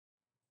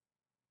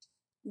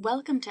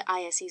Welcome to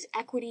ISE's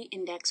Equity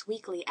Index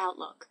Weekly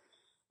Outlook,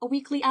 a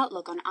weekly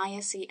outlook on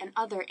ISE and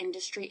other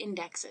industry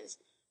indexes,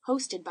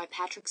 hosted by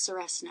Patrick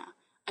Ceresna,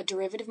 a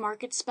derivative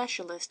market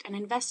specialist and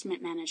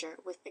investment manager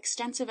with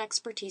extensive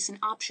expertise in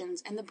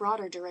options and the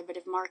broader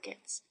derivative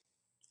markets.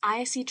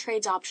 ISE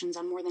trades options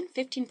on more than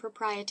 15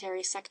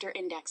 proprietary sector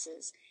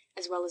indexes,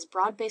 as well as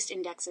broad-based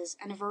indexes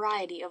and a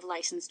variety of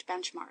licensed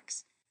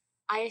benchmarks.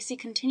 ISE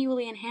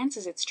continually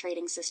enhances its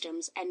trading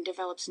systems and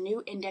develops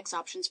new index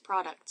options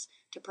products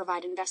to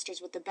provide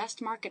investors with the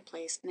best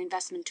marketplace and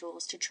investment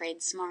tools to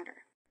trade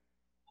smarter.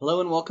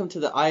 Hello and welcome to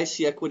the ISE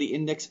Equity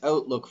Index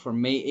Outlook for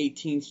May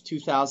 18th,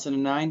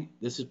 2009.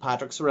 This is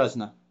Patrick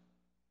Ceresna.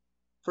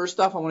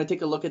 First off, I want to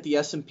take a look at the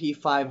S&P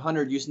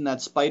 500 using that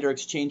SPDR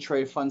exchange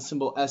traded fund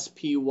symbol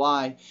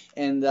SPY.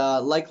 And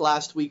like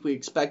last week, we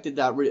expected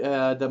that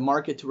the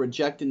market to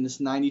reject in this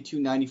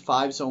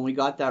 92.95 zone. We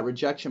got that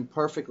rejection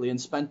perfectly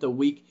and spent the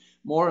week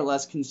more or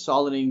less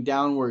consolidating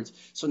downwards.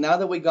 So now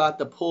that we got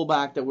the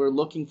pullback that we're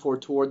looking for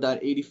toward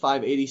that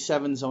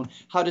 85-87 zone,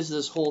 how does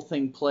this whole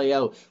thing play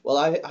out? Well,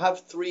 I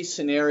have three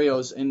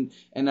scenarios, and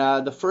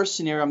the first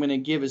scenario I'm going to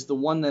give is the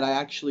one that I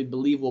actually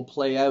believe will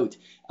play out.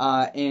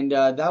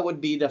 That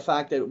would be the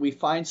fact that we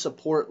find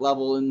support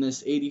level in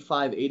this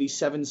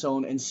 85-87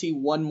 zone and see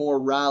one more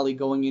rally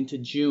going into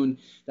June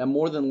that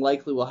more than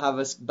likely will have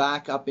us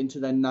back up into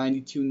the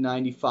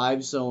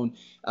 92-95 zone.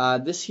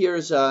 This here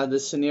is the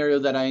scenario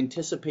that I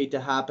anticipate to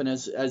happen,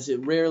 as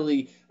it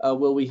rarely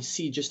will we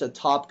see just a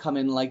top come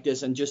in like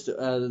this and just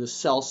the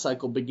sell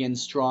cycle begin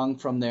strong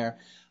from there.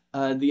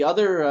 The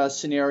other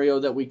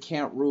scenario that we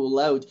can't rule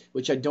out,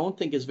 which I don't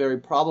think is very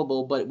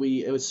probable, but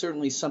it was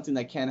certainly something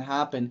that can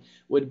happen,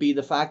 would be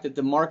the fact that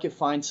the market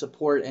finds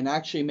support and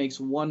actually makes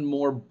one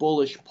more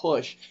bullish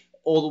push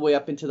all the way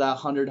up into that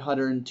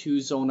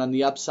 100-102 zone on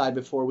the upside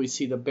before we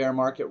see the bear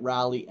market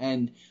rally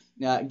end.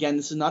 Again,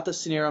 this is not the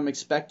scenario I'm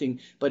expecting,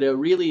 but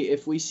really,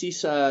 if we see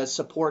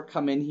support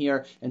come in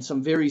here and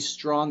some very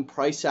strong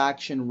price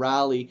action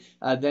rally,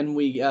 then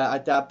we,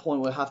 at that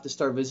point, will have to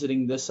start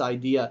visiting this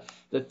idea.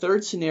 The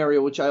third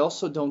scenario, which I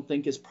also don't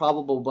think is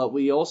probable, but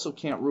we also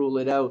can't rule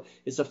it out,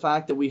 is the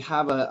fact that we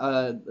have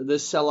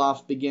this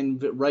sell-off begin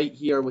right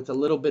here with a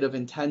little bit of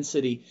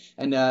intensity,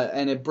 and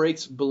it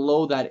breaks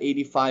below that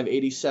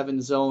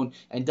 85-87 zone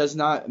and does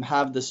not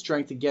have the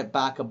strength to get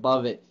back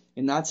above it.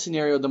 In that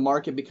scenario, the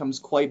market becomes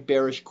quite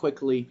bearish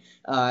quickly,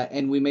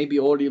 and we may be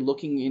already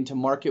looking into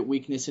market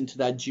weakness into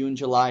that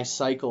June-July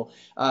cycle.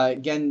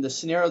 Again, the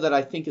scenario that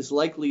I think is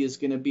likely is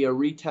going to be a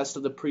retest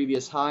of the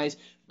previous highs,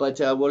 but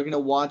we're going to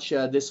watch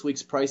this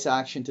week's price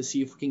action to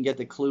see if we can get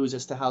the clues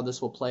as to how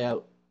this will play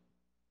out.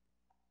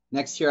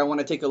 Next here, I want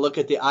to take a look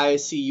at the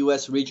ISE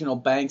US Regional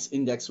Banks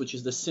Index, which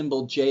is the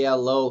symbol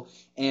JLO.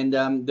 And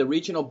the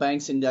Regional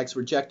Banks Index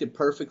rejected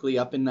perfectly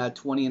up in that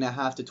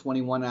 20.5 to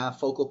 21.5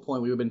 focal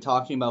point we've been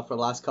talking about for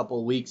the last couple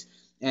of weeks.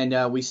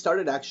 And we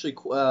started actually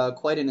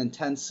quite an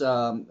intense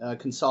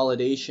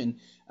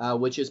consolidation,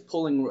 which is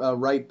pulling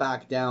right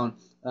back down.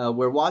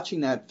 We're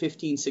watching that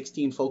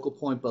 15-16 focal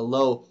point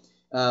below.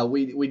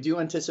 We do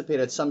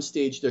anticipate at some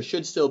stage there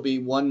should still be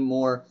one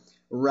more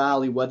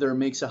rally, whether it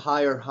makes a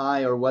higher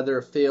high or whether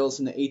it fails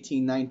in the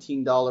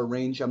 $18-19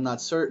 range, I'm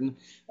not certain.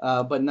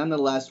 But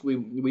nonetheless,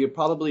 we are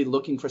probably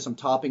looking for some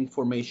topping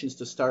formations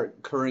to start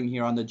occurring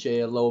here on the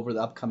JLO over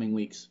the upcoming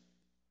weeks.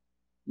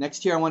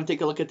 Next here, I want to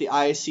take a look at the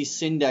ISE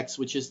Sindex,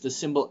 which is the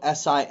symbol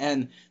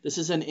SIN. This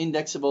is an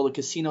index of all the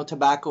casino,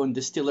 tobacco, and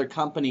distiller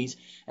companies.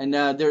 And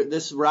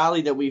this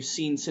rally that we've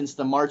seen since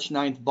the March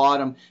 9th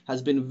bottom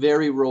has been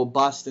very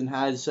robust and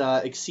has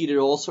exceeded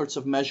all sorts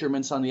of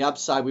measurements on the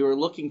upside. We were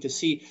looking to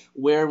see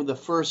where the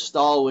first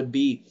stall would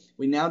be.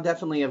 We now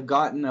definitely have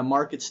gotten a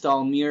market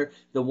stall near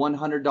the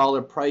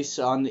 $100 price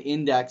on the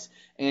index,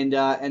 and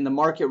the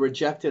market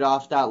rejected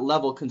off that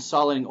level,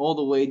 consolidating all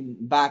the way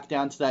back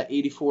down to that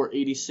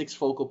 84-86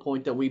 focal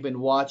point that we've been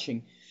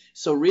watching.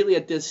 So really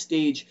at this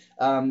stage,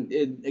 whenever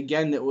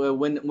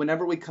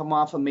we come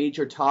off a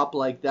major top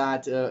like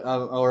that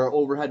or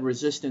overhead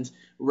resistance,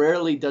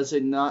 rarely does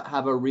it not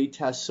have a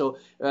retest. So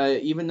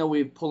even though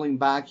we're pulling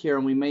back here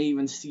and we may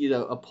even see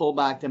a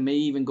pullback that may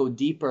even go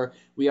deeper,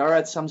 we are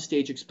at some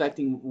stage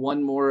expecting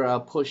one more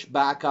push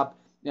back up.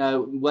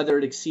 Whether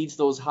it exceeds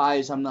those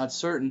highs, I'm not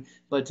certain,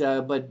 but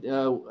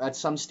at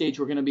some stage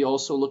we're going to be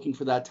also looking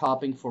for that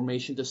topping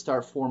formation to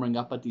start forming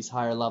up at these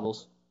higher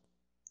levels.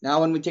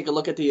 Now, when we take a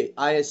look at the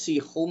ISE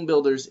Home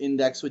Builders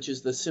Index, which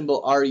is the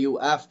symbol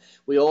RUF,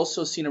 we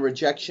also seen a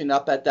rejection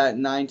up at that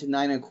 9 to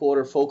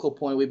 9.25 focal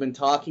point we've been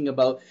talking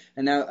about,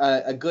 and now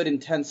a good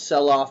intense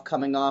sell-off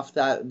coming off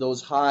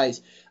those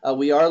highs.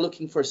 We are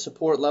looking for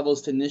support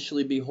levels to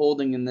initially be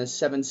holding in the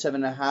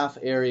 7.5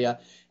 area,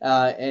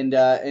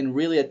 and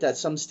really at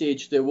some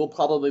stage there will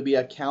probably be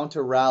a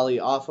counter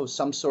rally off of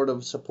some sort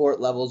of support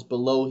levels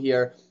below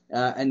here,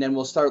 and then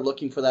we'll start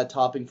looking for that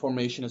topping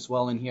formation as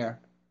well in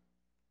here.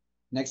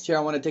 Next here, I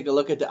want to take a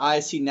look at the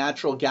ISE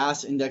Natural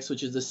Gas Index,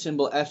 which is the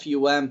symbol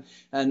FUM.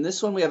 And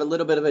this one we have a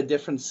little bit of a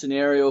different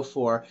scenario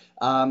for.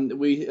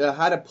 We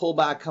had a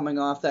pullback coming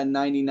off that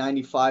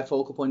 90-95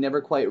 focal point,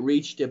 never quite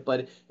reached it,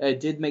 but it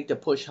did make the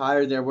push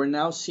higher there. We're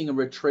now seeing a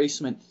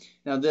retracement.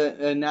 Now,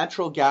 the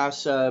natural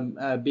gas,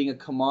 being a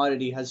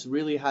commodity, has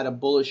really had a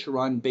bullish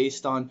run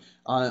based on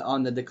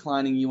the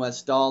declining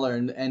U.S. dollar.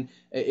 And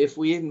if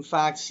we, in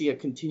fact, see a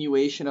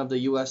continuation of the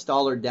U.S.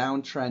 dollar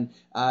downtrend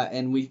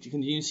and we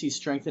continue to see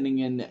strengthening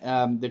in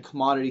the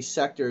commodity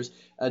sectors,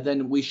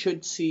 then we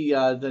should see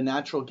the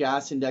natural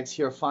gas index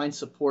here find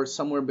support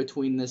somewhere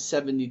between the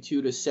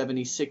 72 to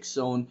 76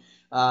 zone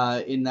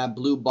in that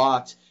blue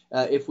box.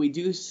 If we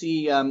do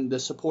see the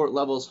support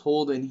levels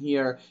hold in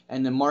here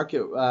and the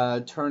market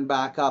turn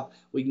back up,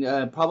 we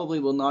probably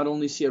will not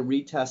only see a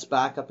retest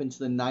back up into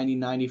the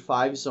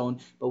 90-95 zone,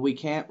 but we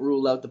can't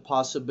rule out the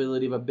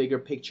possibility of a bigger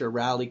picture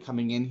rally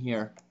coming in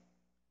here.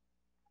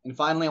 And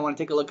finally, I want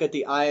to take a look at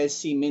the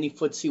ISE Mini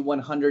FTSE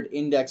 100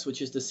 Index,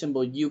 which is the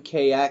symbol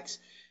UKX.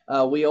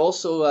 We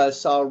also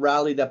saw a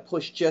rally that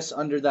pushed just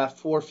under that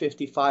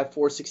 455,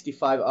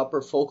 465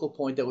 upper focal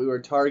point that we were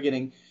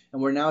targeting.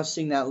 And we're now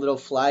seeing that little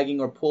flagging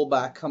or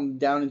pullback come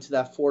down into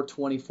that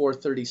 420,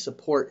 430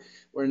 support.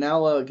 We're now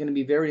going to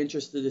be very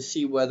interested to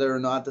see whether or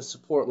not the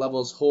support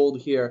levels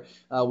hold here.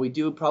 We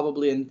do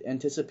probably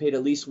anticipate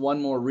at least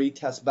one more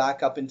retest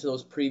back up into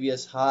those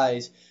previous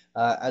highs,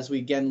 as we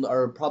again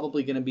are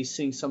probably going to be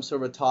seeing some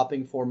sort of a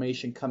topping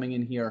formation coming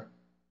in here.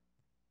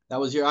 That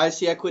was your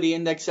ISE Equity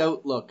Index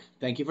Outlook.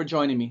 Thank you for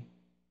joining me.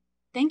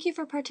 Thank you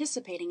for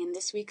participating in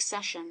this week's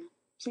session.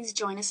 Please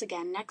join us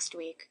again next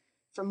week.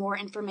 For more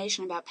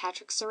information about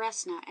Patrick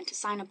Ceresna and to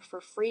sign up for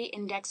free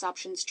index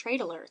options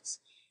trade alerts,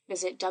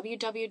 visit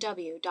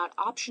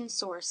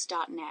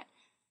www.optionsource.net.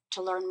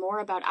 To learn more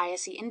about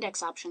ISE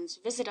index options,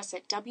 visit us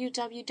at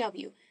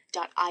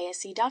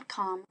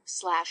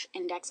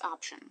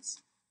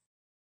www.ise.com/indexoptions.